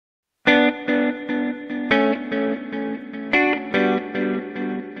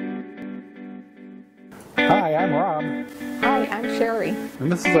I'm Rob. Hi, I'm Sherry. And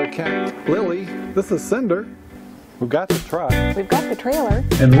this is our cat, Lily. This is Cinder. We've got the truck. We've got the trailer.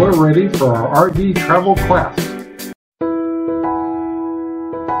 And we're ready for our RV travel quest.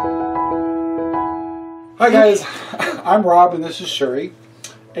 Hi guys, I'm Rob and this is Sherry.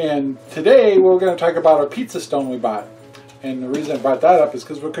 And today we're going to talk about our pizza stone we bought. And the reason I brought that up is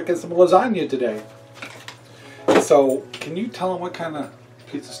because we're cooking some lasagna today. So, can you tell them what kind of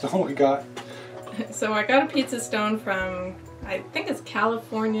pizza stone we got? So I got a pizza stone from, I think it's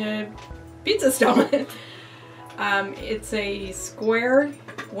California Pizza Stone. It's a square,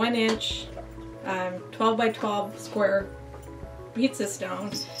 1 inch, 12 by 12 square pizza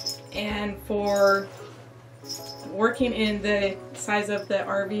stone. And for working in the size of the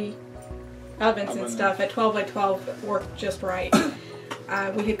RV ovens and stuff, at 12 by 12 worked just right.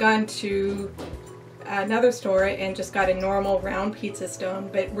 We had gone to another store and just got a normal round pizza stone,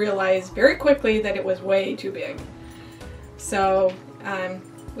 but realized very quickly that it was way too big. So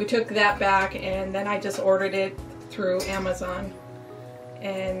we took that back, and then I just ordered it through Amazon.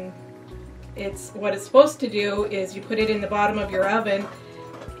 And what it's supposed to do is you put it in the bottom of your oven,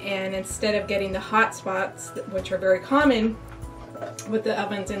 and instead of getting the hot spots, which are very common with the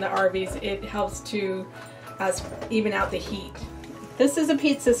ovens in the RVs, it helps to even out the heat. This is a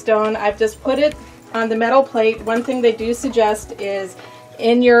pizza stone. I've just put it on the metal plate. One thing they do suggest is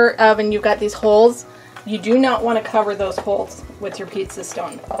in your oven you've got these holes. You do not want to cover those holes with your pizza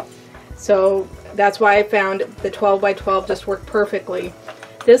stone. So that's why I found the 12 by 12 just worked perfectly.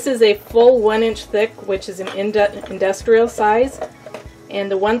 This is a full 1 inch thick, which is an industrial size. And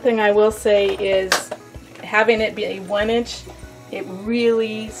the one thing I will say is having it be a 1 inch, it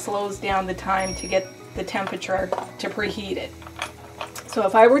really slows down the time to get the temperature to preheat it. So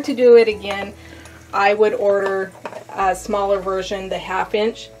if I were to do it again, I would order a smaller version, the 1/2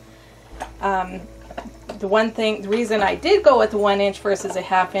 inch. The reason I did go with the 1 inch versus a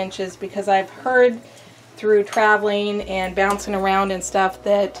 1/2 inch is because I've heard through traveling and bouncing around and stuff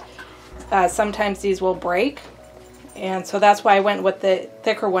that sometimes these will break. And so that's why I went with the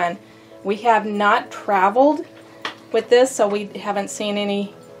thicker one. We have not traveled with this, so we haven't seen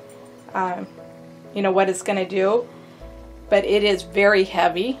any, what it's going to do. But it is very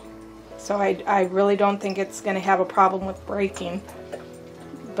heavy. So I really don't think it's going to have a problem with breaking.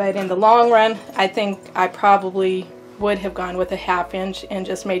 But in the long run, I think I probably would have gone with a 1/2 inch and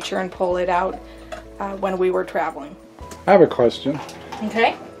just made sure and pull it out when we were traveling. I have a question.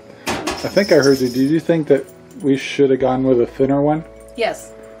 Okay. I think I heard you. Did you think that we should have gone with a thinner one?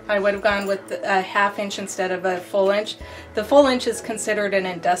 Yes, I would have gone with a 1/2 inch instead of a full inch. The full inch is considered an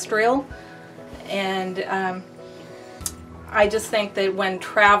industrial, and I just think that when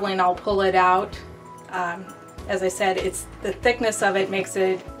traveling, I'll pull it out. As I said, it's the thickness of it makes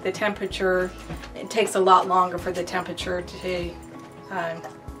it the temperature. It takes a lot longer for the temperature to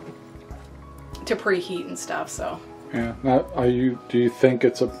preheat and stuff. So. Yeah. Now, do you think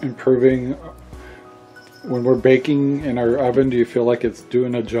it's improving when we're baking in our oven? Do you feel like it's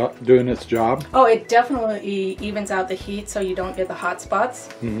doing its job? Oh, it definitely evens out the heat, so you don't get the hot spots.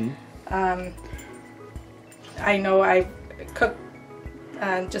 Mm-hmm. I know I cooked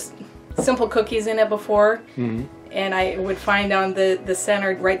just simple cookies in it before, mm-hmm. and I would find on the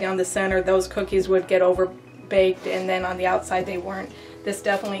center, right down the center, those cookies would get over baked, and then on the outside they weren't. This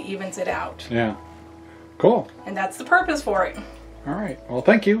definitely evens it out. Yeah. Cool. And that's the purpose for it. All right. Well,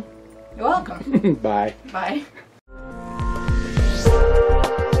 thank you. You're welcome. Bye. Bye.